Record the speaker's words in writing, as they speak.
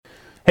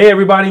Hey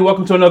everybody,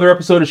 welcome to another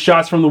episode of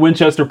Shots from the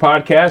Winchester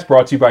podcast,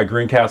 brought to you by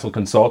Greencastle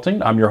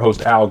Consulting. I'm your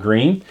host, Al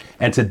Green,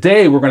 and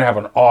today we're going to have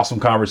an awesome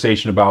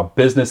conversation about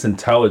business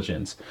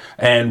intelligence.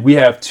 And we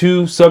have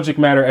two subject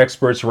matter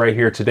experts right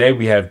here today.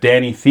 We have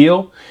Danny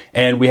Thiel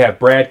and we have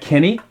Brad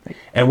Kinney,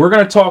 and we're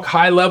going to talk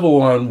high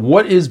level on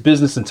what is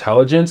business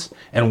intelligence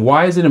and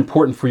why is it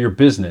important for your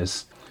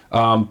business.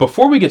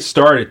 Before we get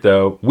started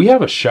though, we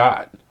have a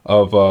shot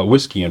of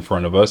whiskey in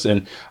front of us,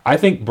 and I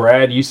think,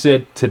 Brad, you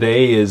said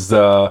today is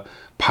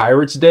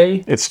Pirates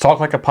Day? It's Talk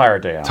Like a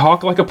Pirate Day.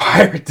 Talk Like a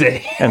Pirate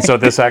Day. And so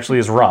this actually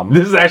is rum.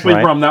 This is actually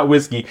rum, not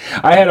whiskey.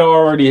 I had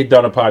already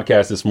done a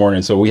podcast this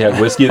morning, so we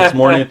had whiskey this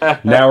morning.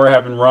 Now we're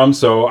having rum,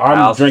 so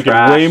I'm drinking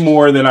way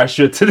more than I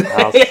should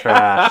today.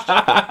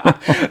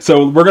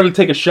 So we're going to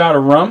take a shot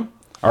of rum.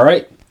 All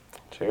right.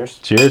 Cheers.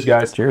 Cheers,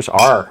 guys. Cheers.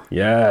 R.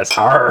 Yes,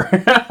 R.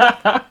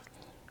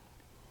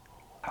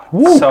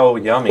 So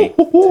yummy.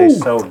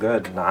 Tastes so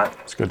good.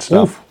 It's good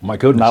stuff. Oof, my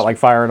goodness. Not like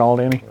fire at all,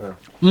 Danny?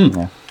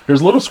 Yeah.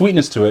 There's a little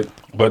sweetness to it,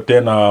 but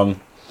then,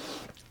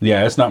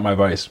 yeah, it's not my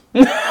vice.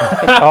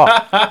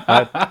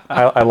 I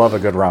love a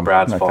good rum.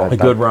 Brad's fault. A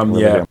good rum,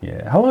 really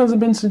yeah. How long has it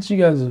been since you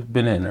guys have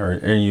been in, or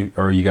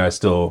are you guys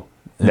still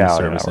in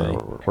service?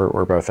 No,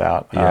 we're both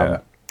out.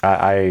 Yeah.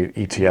 I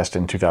ETS'd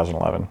in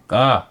 2011.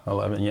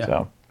 11, yeah.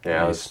 So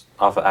Yeah, I was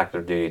off of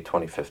active duty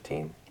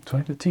 2015.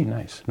 2015,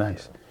 nice.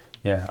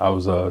 Yeah, I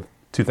was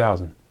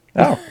 2000.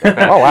 Oh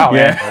wow,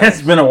 man. Yeah,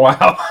 it's been a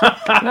while.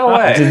 No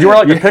way. Did you wear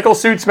like the pickle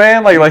suits,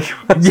 man? Like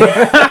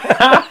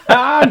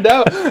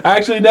No,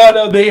 actually,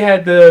 no. We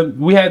had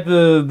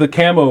the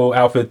camo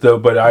outfit though,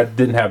 but I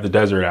didn't have the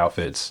desert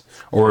outfits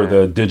or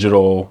the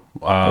digital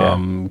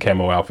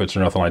camo outfits or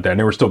nothing like that. And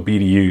they were still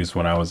BDUs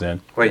when I was in.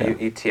 Wait,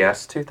 you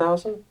ETS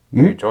 2000?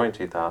 You joined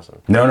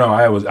 2000. No,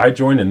 I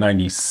joined in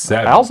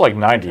 97. Al's like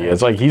 90.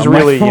 It's like he's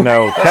really,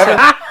 Kevin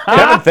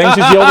thinks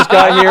he's the oldest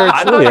guy here. It's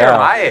I really thought you were Al.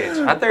 my age.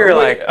 I thought you were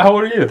like How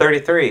old are you?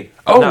 33.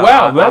 Oh,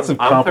 wow, that's a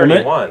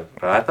compliment. I'm 31,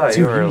 but I thought Dude,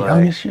 you were you're like...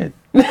 young as shit.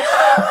 No,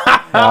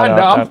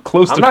 I'm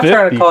close to 50. I'm not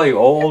trying to call you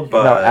old,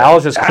 but... No,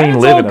 Al's just clean It's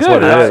living. all That's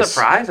what good. it That's is.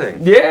 surprising.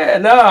 Yeah,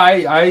 no,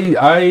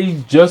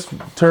 I just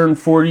turned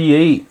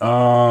 48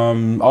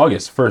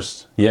 August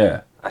 1st.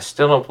 Yeah. I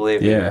still don't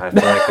believe you. Yeah. I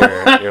feel like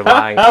you're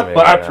lying to me.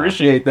 Well, I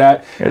appreciate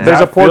that. There's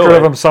I a portrait feel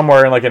of him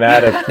somewhere in like an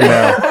attic.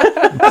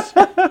 That's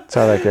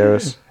how that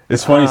goes.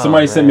 It's funny.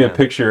 Somebody sent me a man.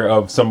 picture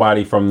of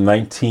somebody from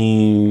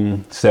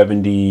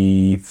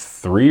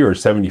 1973 or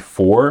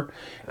 74,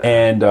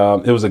 and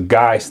it was a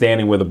guy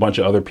standing with a bunch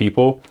of other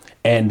people,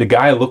 and the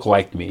guy looked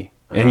like me.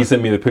 And he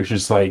sent me the picture,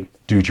 just like,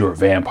 dude, you're a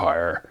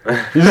vampire.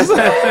 Just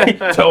like,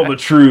 tell the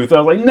truth. I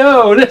was like,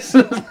 no, this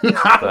is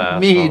not That's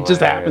me. It just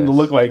happened to hilarious.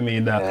 look like me.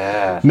 No,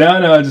 Yeah.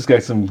 no, I just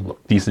got some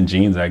decent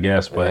genes, I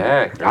guess. But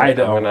Yeah, great.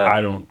 I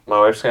don't.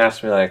 My wife's going to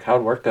ask me, like,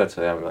 how'd work go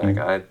today? I'm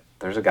like,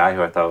 there's a guy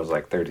who I thought was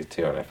like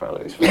 32, and I found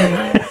out he's 40.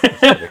 It's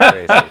pretty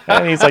crazy.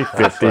 And he's like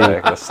That's 50.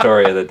 like the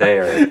story of the day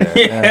right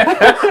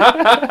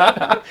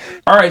there.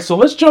 All right, so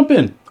let's jump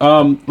in.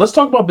 Let's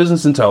talk about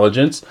business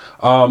intelligence.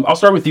 I'll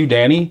start with you,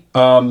 Danny.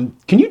 Can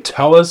you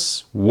tell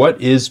us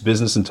what is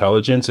business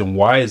intelligence and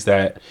why is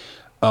that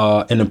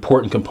an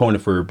important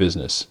component for your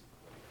business?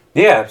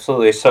 Yeah,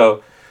 absolutely.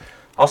 So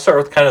I'll start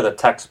with kind of the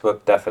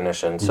textbook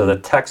definition. So the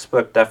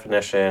textbook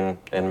definition,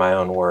 in my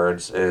own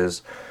words,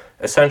 is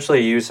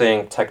essentially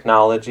using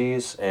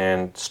technologies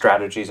and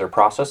strategies or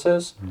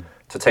processes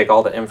to take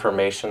all the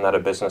information that a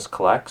business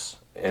collects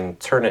and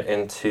turn it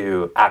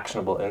into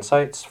actionable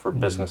insights for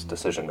business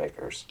decision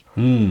makers.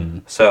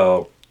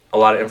 So a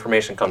lot of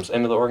information comes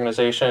into the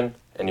organization,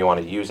 and you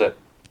want to use it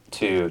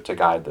to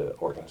guide the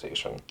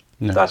organization.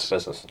 Nice. That's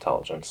business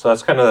intelligence. So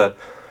that's kind of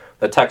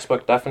the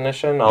textbook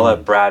definition. I'll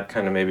let Brad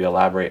kind of maybe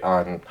elaborate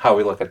on how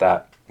we look at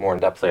that more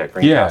in depthly at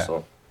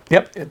Greencastle.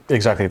 Yep,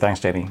 exactly. Thanks,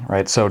 Danny.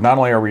 Right. So not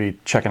only are we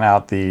checking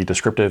out the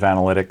descriptive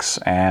analytics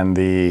and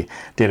the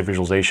data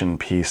visualization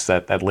piece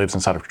that lives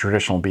inside of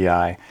traditional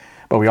BI,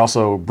 but we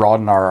also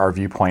broaden our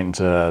viewpoint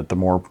into the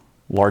more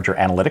larger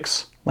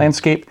analytics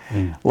landscape,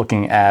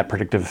 looking at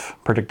predictive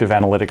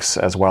analytics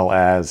as well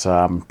as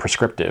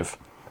prescriptive,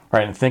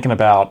 right? And thinking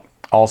about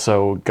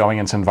also going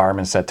into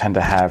environments that tend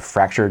to have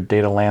fractured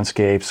data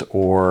landscapes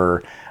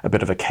or a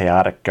bit of a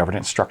chaotic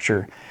governance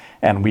structure.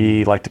 And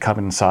we like to come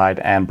inside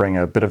and bring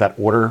a bit of that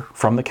order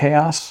from the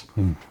chaos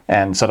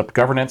and set up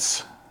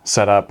governance,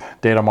 set up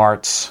data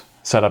marts,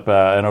 set up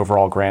an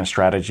overall grand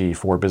strategy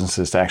for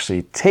businesses to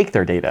actually take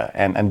their data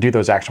and do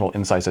those actionable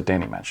insights that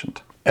Danny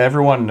mentioned.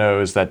 Everyone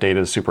knows that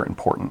data is super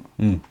important,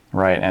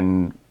 right?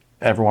 And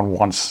everyone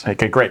wants,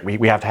 okay, great,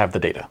 we have to have the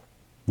data.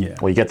 Yeah.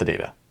 Well, you get the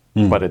data,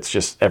 but it's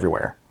just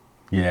everywhere.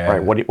 Yeah.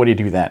 Right. What do you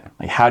do then?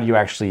 Like, how do you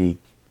actually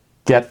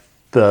get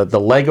the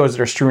Legos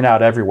that are strewn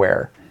out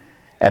everywhere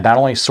and not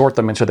only sort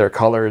them into their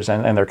colors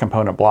and their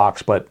component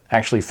blocks, but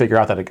actually figure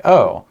out that, like,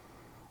 oh,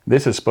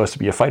 this is supposed to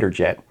be a fighter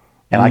jet,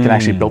 and I can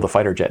actually build a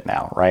fighter jet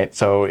now, right?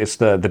 So it's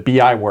the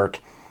BI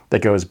work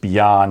that goes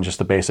beyond just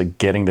the basic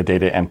getting the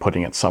data and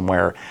putting it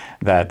somewhere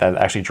that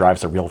actually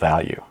drives the real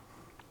value.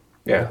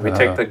 Yeah, we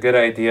take the good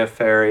idea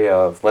fairy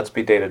of let's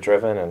be data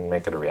driven and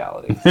make it a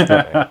reality.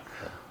 Right?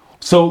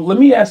 So let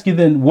me ask you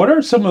then, what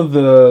are some of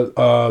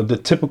the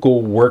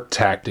typical work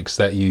tactics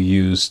that you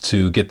use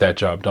to get that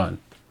job done?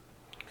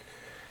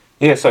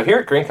 Yeah, so here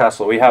at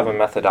Greencastle, we have a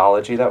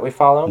methodology that we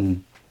follow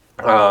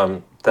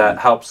that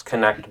helps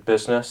connect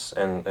business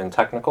and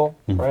technical,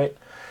 right?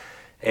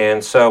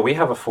 And so we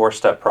have a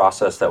 4-step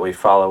process that we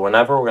follow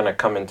whenever we're going to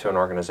come into an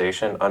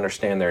organization,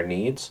 understand their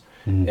needs,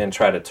 and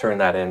try to turn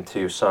that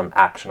into some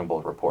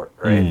actionable report,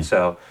 right?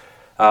 So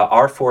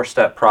our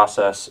 4-step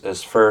process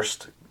is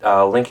first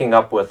linking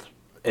up with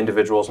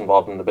individuals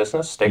involved in the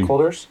business,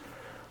 stakeholders,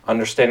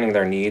 understanding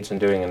their needs and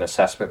doing an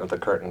assessment of the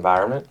current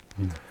environment.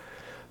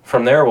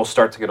 From there, we'll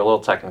start to get a little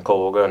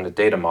technical. We'll go into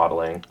data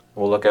modeling.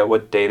 We'll look at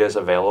what data is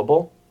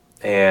available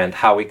and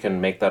how we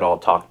can make that all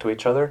talk to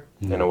each other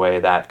in a way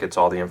that gets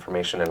all the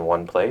information in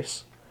one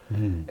place.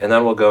 And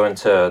then we'll go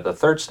into the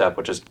 3rd step,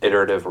 which is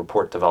iterative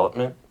report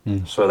development.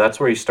 So that's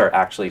where you start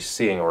actually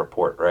seeing a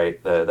report,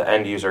 right? The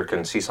end user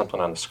can see something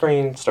on the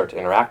screen, start to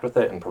interact with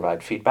it, and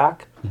provide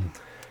feedback.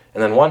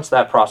 And then once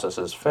that process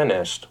is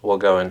finished, we'll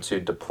go into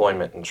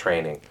deployment and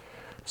training.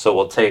 So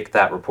we'll take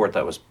that report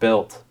that was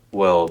built,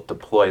 we'll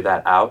deploy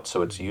that out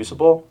so it's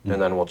usable,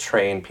 and then we'll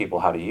train people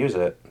how to use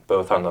it,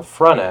 both on the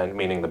front end,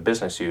 meaning the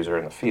business user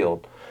in the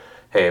field.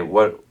 Hey,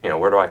 where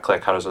do I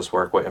click? How does this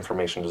work? What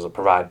information does it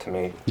provide to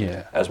me?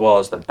 Yeah. As well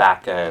as the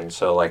back end,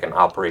 so like an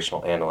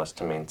operational analyst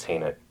to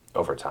maintain it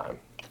over time.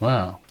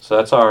 Wow. So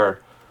that's our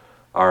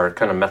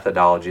kind of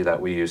methodology that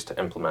we use to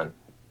implement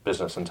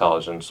business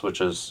intelligence,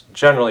 which is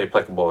generally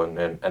applicable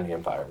in any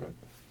environment.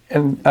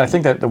 And I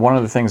think that one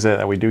of the things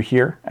that we do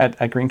here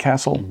at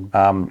Greencastle,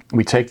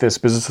 we take this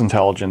business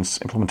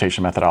intelligence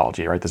implementation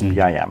methodology, right? This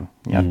BIM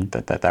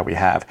that we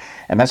have,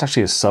 and that's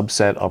actually a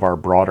subset of our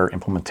broader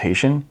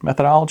implementation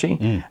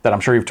methodology that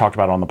I'm sure you've talked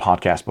about on the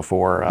podcast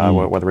before,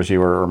 whether it's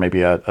you or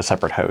maybe a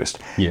separate host.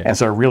 Yeah. And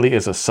so it really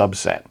is a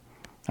subset.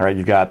 All right,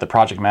 you've got the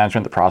project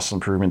management, the process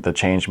improvement, the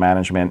change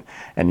management,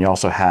 and you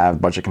also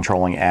have budget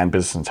controlling and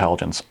business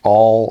intelligence,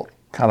 all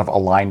kind of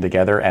align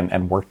together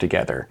and work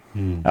together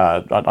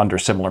under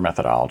similar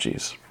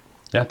methodologies.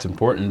 That's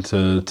important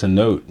to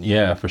note.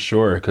 Yeah, for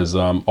sure, because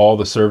all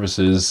the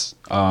services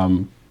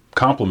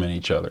complement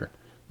each other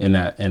in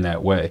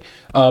that way.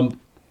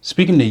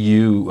 Speaking to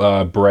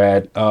you,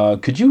 Brad,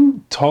 could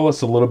you tell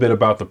us a little bit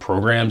about the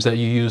programs that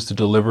you use to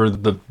deliver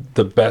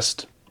the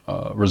best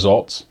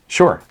results?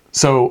 Sure.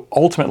 So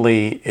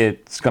ultimately,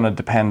 it's going to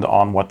depend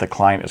on what the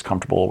client is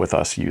comfortable with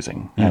us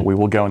using. And we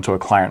will go into a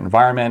client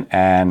environment,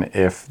 and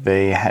if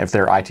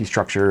their IT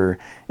structure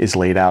is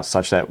laid out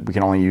such that we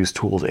can only use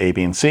tools A,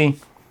 B, and C,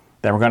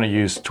 then we're going to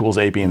use tools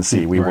A, B, and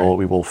C. We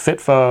will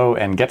FITFO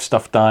and get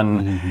stuff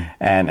done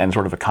and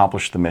sort of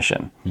accomplish the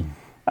mission.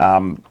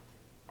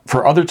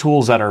 For other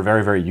tools that are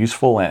very, very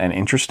useful and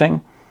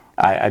interesting,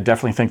 I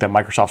definitely think that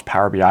Microsoft's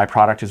Power BI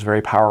product is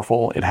very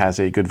powerful. It has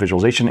a good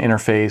visualization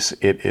interface.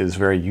 It is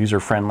very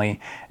user-friendly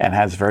and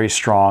has very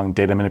strong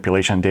data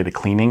manipulation and data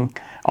cleaning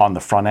on the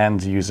front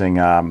end using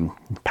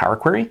Power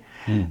Query.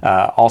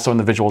 Also in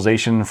the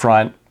visualization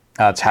front,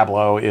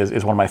 Tableau is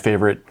one of my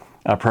favorite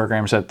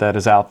programs that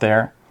is out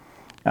there.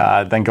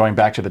 Then going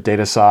back to the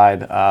data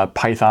side,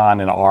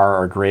 Python and R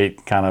are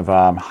great kind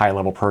of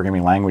high-level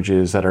programming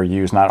languages that are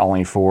used not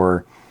only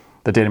for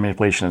the data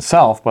manipulation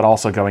itself, but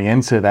also going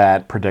into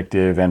that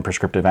predictive and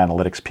prescriptive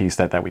analytics piece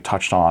that we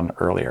touched on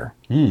earlier.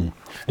 Yeah.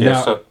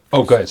 Now, So,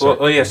 go ahead. Sorry.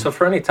 well, yeah. So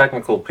for any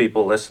technical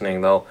people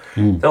listening, they'll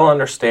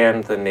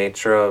understand the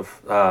nature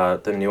of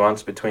the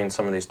nuance between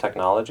some of these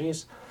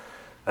technologies.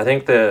 I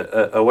think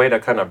a way to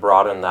kind of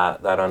broaden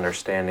that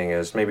understanding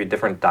is maybe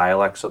different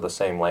dialects of the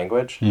same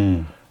language.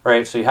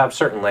 Right, so you have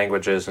certain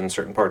languages in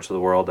certain parts of the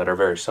world that are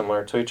very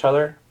similar to each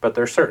other, but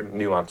there's certain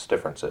nuanced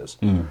differences.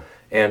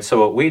 And so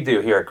what we do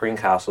here at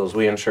Greencastle is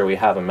we ensure we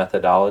have a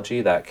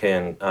methodology that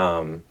can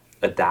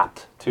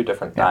adapt to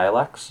different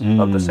dialects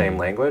of the same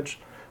language,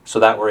 so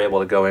that we're able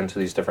to go into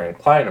these different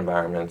client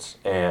environments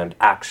and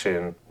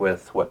action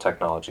with what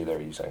technology they're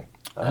using.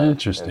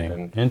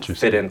 Interesting. And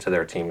fit into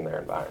their team and their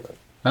environment.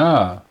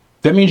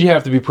 That means you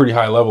have to be pretty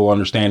high level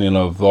understanding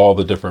of all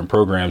the different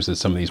programs that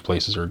some of these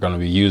places are going to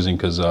be using,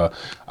 because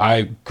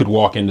I could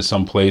walk into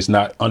some place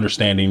not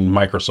understanding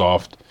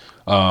Microsoft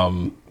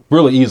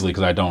really easily,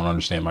 because I don't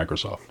understand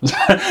Microsoft.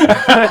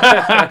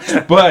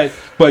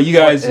 but you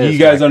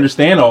guys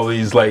understand all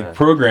these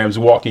programs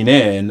walking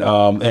in,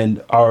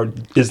 and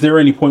is there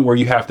any point where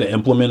you have to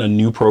implement a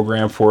new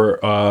program for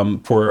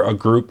a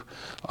group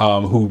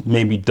who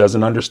maybe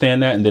doesn't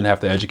understand that and then have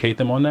to educate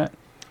them on that?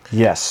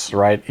 Yes,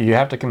 right. You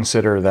have to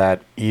consider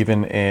that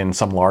even in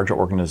some larger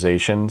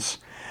organizations,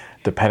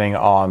 depending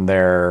on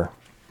their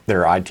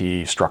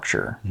IT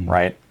structure,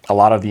 right? A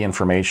lot of the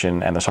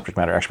information and the subject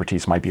matter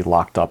expertise might be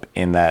locked up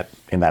in that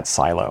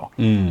silo,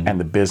 and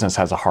the business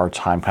has a hard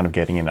time kind of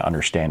getting into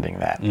understanding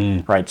that,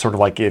 right? Sort of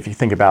like if you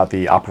think about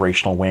the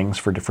operational wings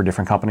for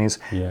different companies,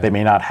 they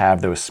may not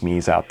have those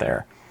SMEs out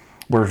there.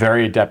 We're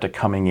very adept at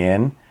coming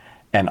in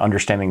and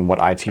understanding what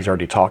IT is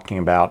already talking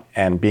about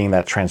and being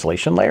that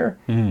translation layer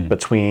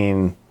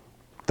between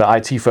the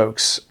IT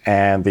folks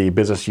and the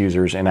business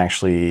users in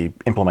actually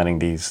implementing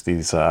these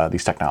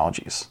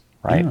technologies.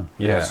 right?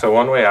 Yeah. So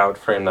one way I would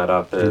frame that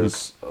up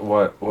is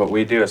what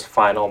we do is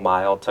final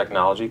mile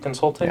technology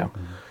consulting. Yeah.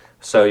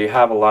 So you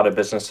have a lot of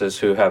businesses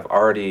who have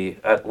already,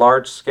 at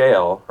large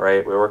scale,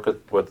 right? We work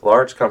with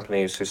large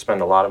companies who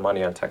spend a lot of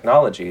money on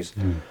technologies.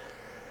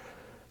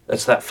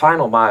 It's that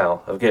final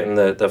mile of getting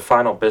the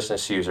final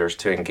business users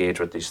to engage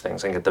with these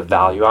things and get the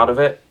value out of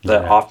it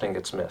that often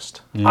gets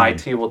missed.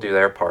 IT will do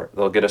their part.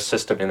 They'll get a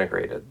system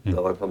integrated.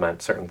 They'll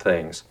implement certain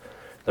things.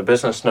 The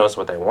business knows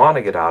what they want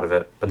to get out of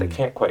it, but they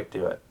can't quite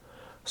do it.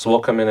 So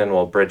we'll come in and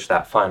we'll bridge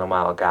that final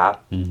mile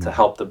gap to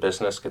help the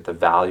business get the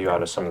value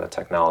out of some of the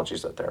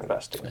technologies that they're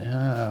investing in.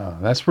 Yeah,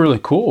 that's really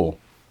cool.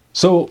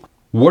 So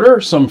what are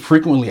some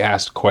frequently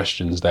asked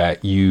questions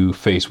that you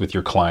face with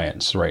your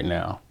clients right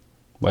now?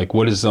 Like,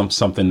 what is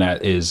something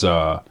that is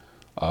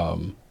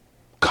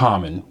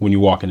common when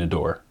you walk in the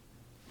door?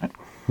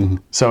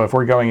 So if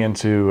we're going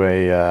into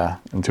an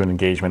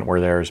engagement where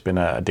there's been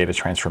a data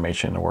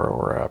transformation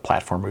or a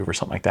platform move or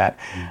something like that,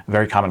 a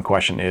very common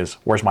question is,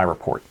 where's my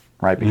report,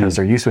 right? Because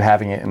they're used to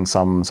having it in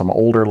some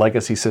older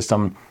legacy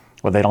system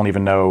where they don't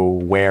even know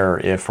where,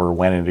 if, or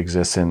when it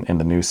exists in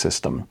the new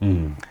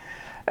system.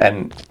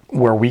 And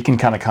where we can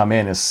kind of come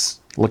in is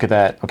look at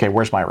that, okay,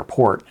 where's my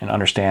report? And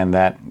understand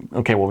that,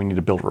 okay, well, we need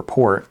to build a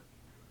report,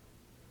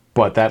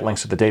 but that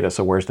links to the data.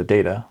 So where's the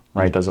data,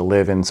 right? Does it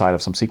live inside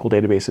of some SQL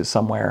databases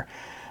somewhere?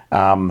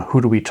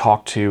 Who do we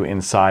talk to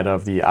inside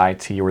of the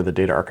IT or the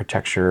data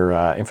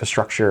architecture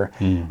infrastructure?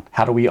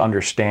 How do we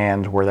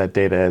understand where that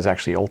data is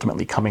actually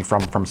ultimately coming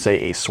from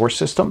say, a source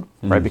system,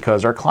 right?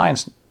 Because our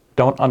clients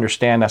don't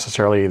understand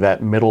necessarily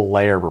that middle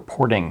layer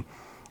reporting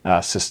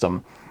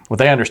system. What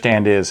they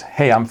understand is,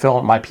 hey,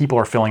 my people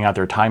are filling out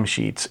their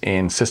timesheets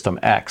in system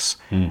X.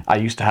 I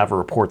used to have a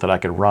report that I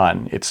could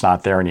run. It's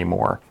not there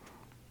anymore.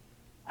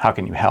 How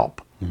can you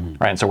help?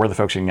 Right? And so we're the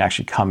folks who can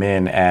actually come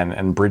in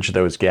and bridge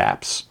those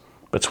gaps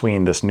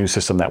between this new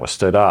system that was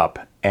stood up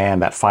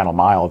and that final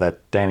mile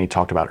that Danny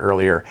talked about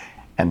earlier,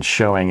 and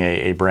showing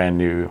a brand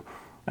new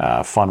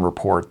fun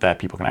report that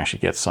people can actually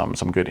get some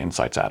good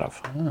insights out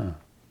of.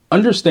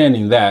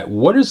 Understanding that,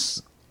 what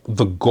is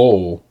the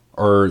goal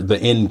or the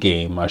end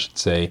game, I should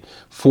say,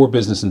 for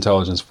business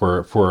intelligence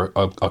for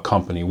a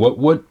company?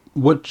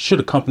 What should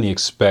a company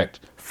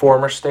expect?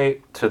 Former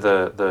state to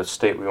the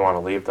state we want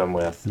to leave them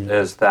with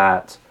is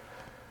that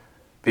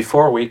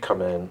before we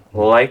come in,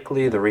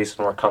 likely the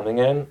reason we're coming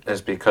in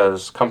is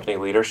because company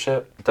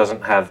leadership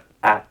doesn't have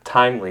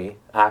timely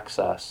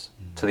access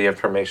to the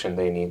information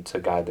they need to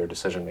guide their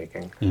decision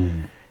making.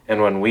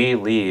 And when we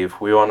leave,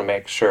 we want to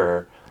make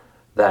sure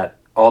that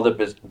all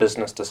the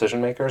business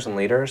decision makers and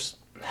leaders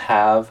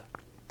have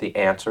the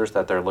answers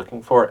that they're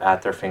looking for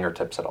at their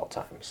fingertips at all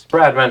times.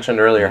 Brad mentioned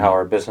earlier how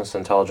our business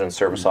intelligence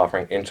service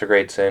offering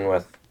integrates in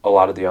with a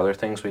lot of the other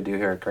things we do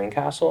here at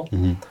Greencastle.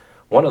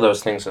 One of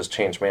those things is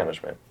change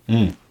management.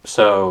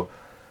 So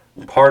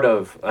part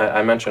of,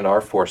 I mentioned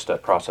our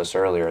 4-step process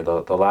earlier.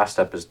 The last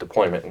step is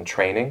deployment and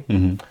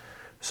training.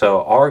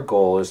 So our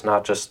goal is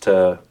not just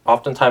to,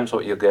 oftentimes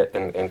what you'll get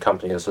in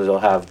companies is you'll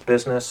have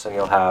business and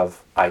you'll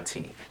have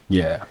IT.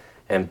 Yeah.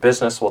 And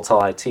business will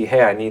tell IT,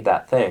 hey, I need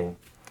that thing.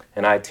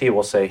 And IT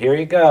will say, here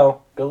you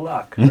go, good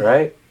luck,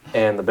 right?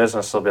 And the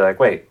business will be like,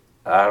 wait,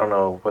 I don't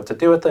know what to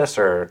do with this,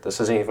 or this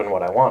isn't even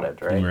what I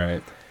wanted, right?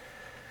 Right.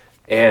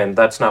 And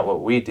that's not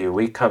what we do.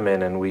 We come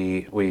in and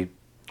we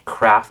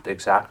craft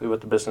exactly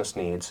what the business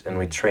needs, and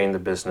we train the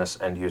business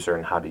end user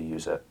in how to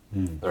use it,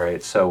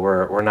 right? So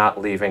we're not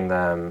leaving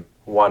them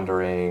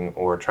wondering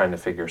or trying to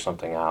figure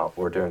something out.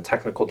 We're doing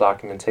technical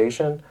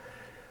documentation,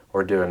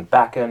 we're doing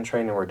back-end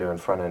training, we're doing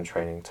front-end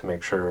training to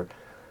make sure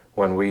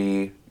when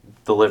we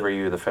deliver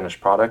you the finished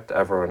product,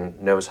 everyone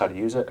knows how to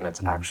use it and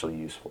it's actually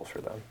useful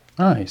for them.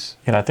 Nice.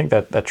 And I think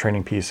that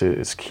training piece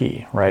is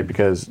key, right?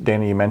 Because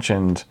Danny, you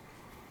mentioned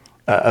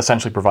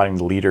essentially providing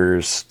the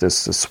leaders this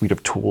suite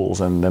of tools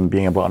and them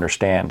being able to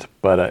understand.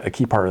 But a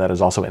key part of that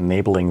is also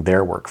enabling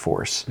their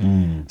workforce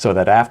so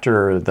that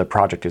after the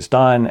project is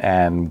done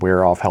and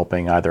we're off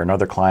helping either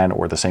another client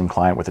or the same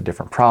client with a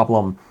different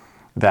problem,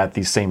 that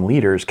these same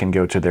leaders can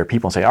go to their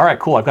people and say, all right,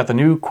 cool, I've got the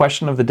new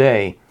question of the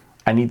day.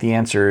 I need the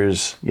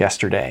answers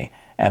yesterday.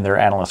 And their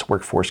analyst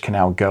workforce can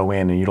now go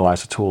in and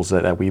utilize the tools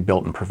that we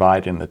built and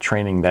provide in the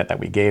training that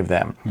we gave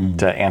them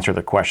to answer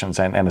the questions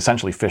and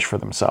essentially fish for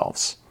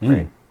themselves.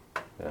 Right.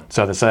 Yeah.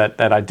 So there's that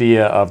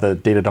idea of the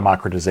data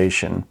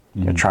democratization,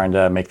 trying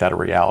to make that a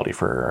reality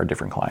for our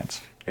different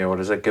clients. Yeah, what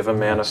is it? Give a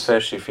man a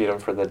fish, you feed him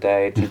for the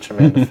day. Teach a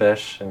man to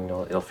fish, and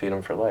you'll feed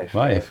him for life.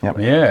 Yep.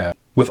 Yeah.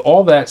 With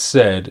all that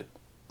said,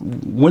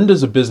 when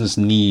does a business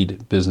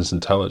need business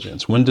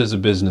intelligence? When does a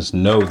business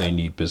know they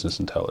need business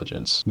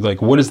intelligence?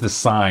 Like, what is the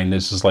sign?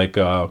 This is like,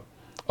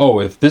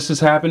 if this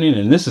is happening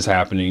and this is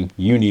happening,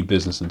 you need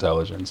business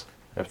intelligence.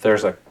 If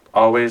there's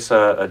always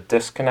a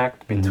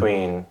disconnect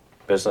between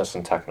business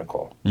and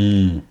technical,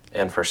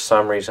 and for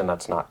some reason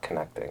that's not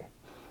connecting,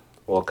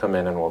 we'll come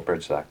in and we'll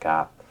bridge that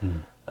gap.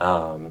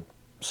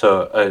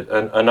 So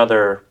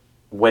another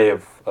way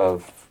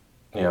of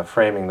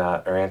framing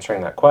that or answering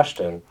that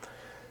question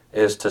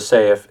is to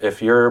say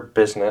if your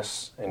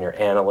business and your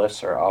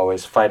analysts are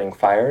always fighting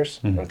fires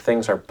and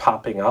things are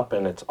popping up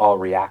and it's all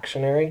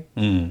reactionary,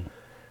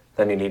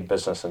 then you need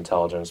business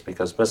intelligence,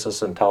 because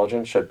business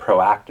intelligence should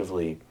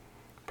proactively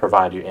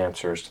provide you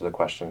answers to the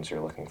questions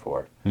you're looking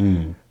for.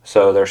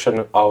 So there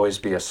shouldn't always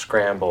be a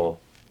scramble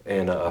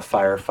in a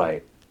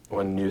firefight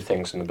when new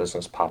things in the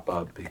business pop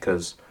up,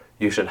 because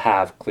you should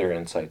have clear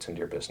insights into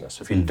your business.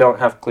 If you don't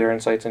have clear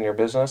insights in your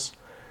business,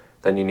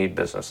 then you need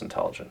business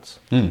intelligence.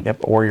 Yep,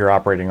 or you're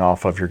operating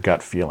off of your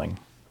gut feeling,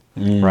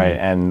 right?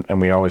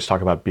 And we always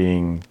talk about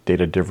being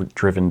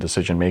data-driven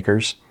decision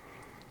makers.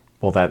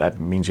 Well, that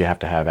means you have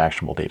to have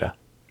actionable data,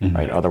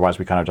 right? Otherwise,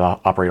 we kind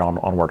of operate on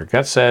what our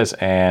gut says.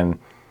 And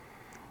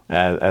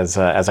as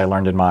I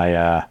learned in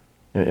my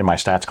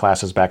stats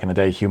classes back in the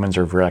day, humans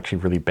are actually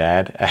really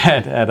bad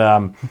at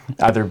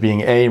either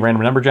being A,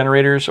 random number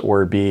generators,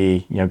 or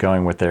B,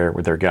 going with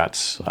their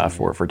guts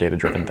for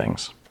data-driven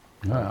things.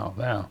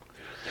 Wow.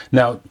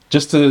 Now,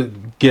 just to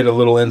get a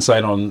little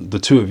insight on the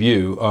two of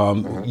you,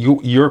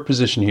 your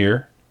position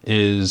here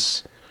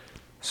is...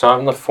 So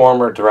I'm the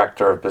former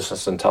director of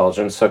business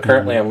intelligence. So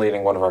currently I'm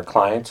leading one of our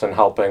clients and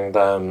helping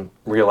them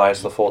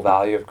realize the full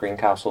value of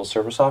Greencastle's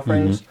service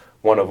offerings,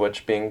 one of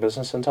which being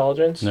business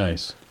intelligence.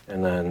 Nice.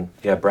 And then,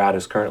 Brad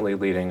is currently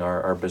leading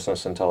our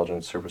business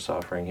intelligence service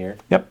offering here.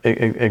 Yep,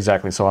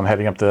 exactly. So I'm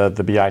heading up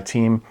the BI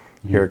team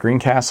here at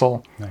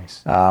Greencastle.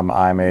 Nice.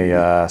 I'm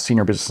a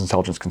senior business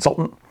intelligence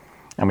consultant.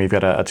 And we've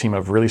got a team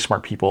of really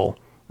smart people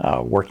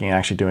working and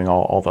actually doing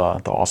all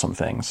the awesome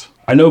things.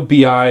 I know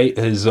BI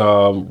is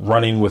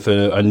running with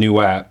a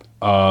new app.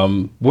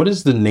 What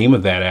is the name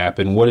of that app,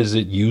 and what is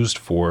it used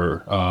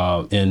for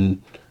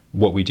in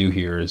what we do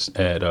here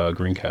at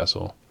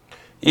Greencastle?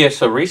 Yeah,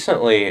 so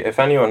recently, if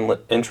anyone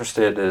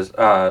listening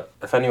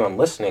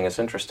is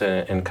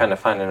interested in kind of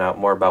finding out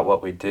more about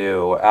what we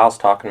do, what Al's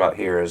talking about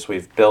here is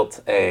we've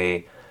built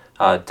a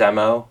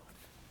demo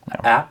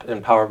app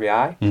in Power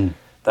BI.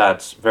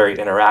 That's very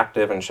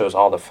interactive and shows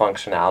all the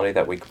functionality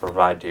that we can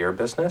provide to your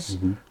business.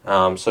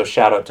 So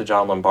shout out to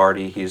John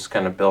Lombardi. He's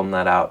kind of building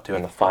that out,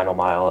 doing the final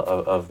mile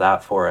of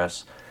that for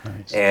us.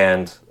 Nice.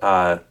 And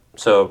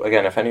so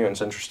again, if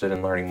anyone's interested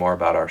in learning more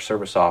about our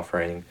service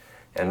offering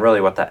and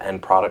really what that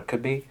end product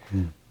could be,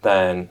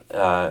 then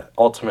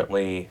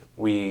ultimately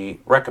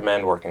we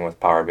recommend working with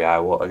Power BI.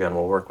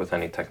 We'll work with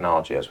any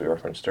technology as we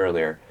referenced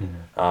earlier.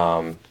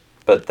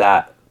 But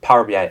that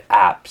Power BI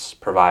apps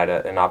provide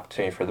an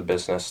opportunity for the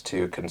business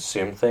to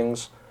consume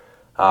things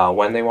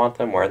when they want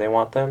them, where they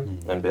want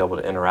them, and be able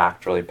to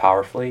interact really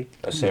powerfully,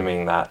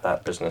 assuming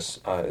that business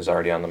is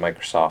already on the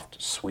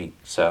Microsoft suite.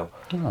 So,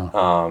 we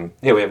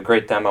have a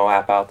great demo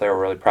app out there.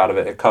 We're really proud of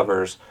it. It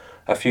covers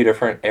a few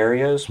different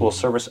areas. We'll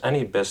service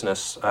any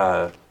business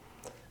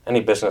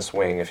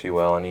wing, if you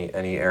will,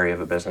 any area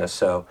of a business.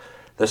 So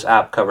this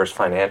app covers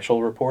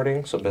financial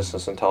reporting, so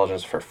business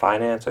intelligence for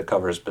finance. It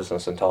covers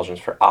business intelligence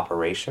for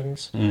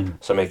operations,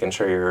 so making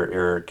sure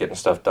you're getting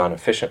stuff done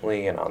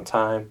efficiently and on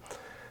time.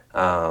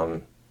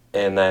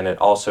 And then it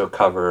also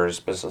covers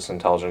business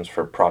intelligence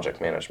for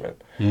project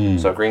management.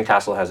 So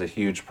Greencastle has a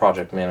huge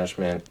project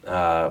management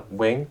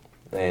wing,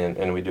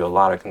 and we do a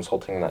lot of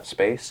consulting in that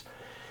space.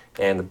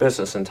 And the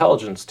business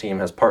intelligence team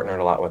has partnered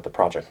a lot with the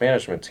project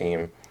management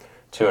team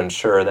to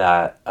ensure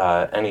that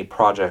any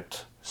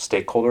project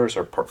stakeholders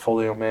or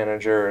portfolio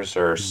managers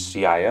or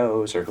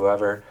CIOs or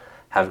whoever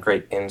have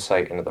great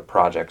insight into the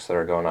projects that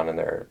are going on in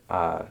their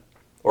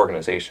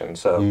organization.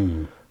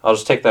 So I'll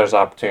just take that as an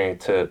opportunity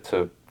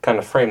to kind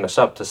of frame this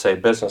up to say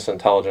business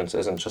intelligence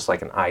isn't just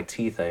like an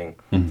IT thing.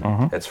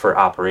 It's for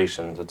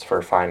operations, it's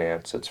for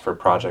finance, it's for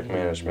project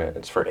management,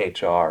 it's for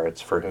HR,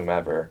 it's for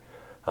whomever.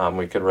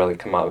 We could really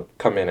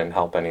come in and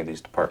help any of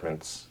these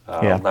departments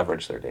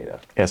leverage their data.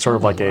 Yeah, it's sort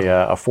of like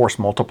a force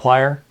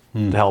multiplier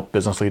to help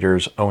business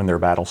leaders own their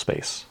battle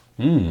space,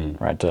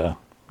 right? To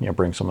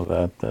bring some of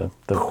the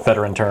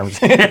veteran terms.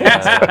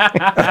 Yes.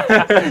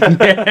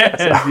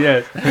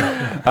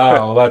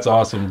 Oh, that's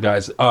awesome,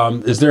 guys.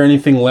 Is there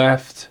anything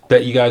left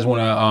that you guys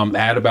want to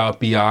add about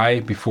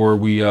BI before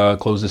we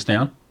close this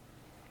down?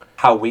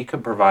 How we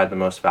could provide the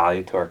most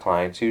value to our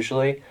clients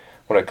usually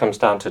when it comes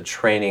down to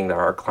training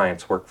our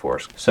clients'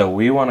 workforce. So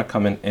we want to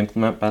come and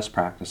implement best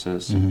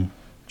practices,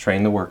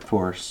 train the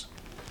workforce,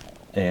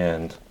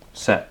 and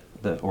set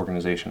the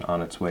organization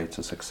on its way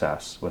to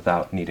success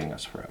without needing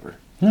us forever.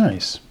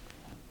 Nice.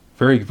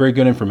 Very, very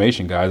good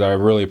information, guys. I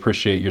really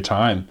appreciate your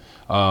time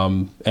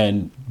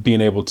and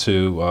being able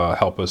to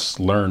help us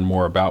learn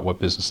more about what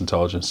business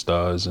intelligence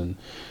does and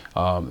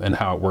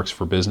how it works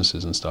for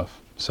businesses and stuff.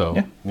 So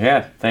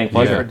thank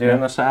you for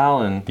doing this,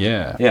 Al. And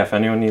if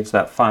anyone needs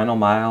that final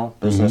mile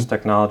business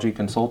technology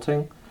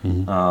consulting,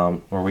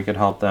 where we could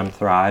help them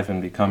thrive and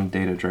become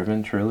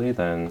data-driven truly,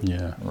 then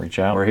reach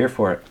out. We're here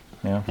for it.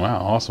 Yeah. Wow,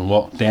 awesome.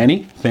 Well,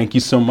 Danny, thank you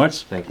so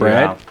much. Thank you,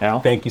 Brad,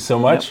 Al. Thank you so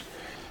much.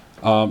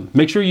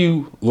 Make sure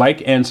you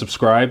like and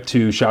subscribe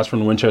to Shots from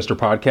the Winchester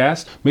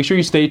podcast. Make sure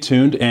you stay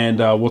tuned, and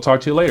we'll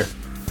talk to you later.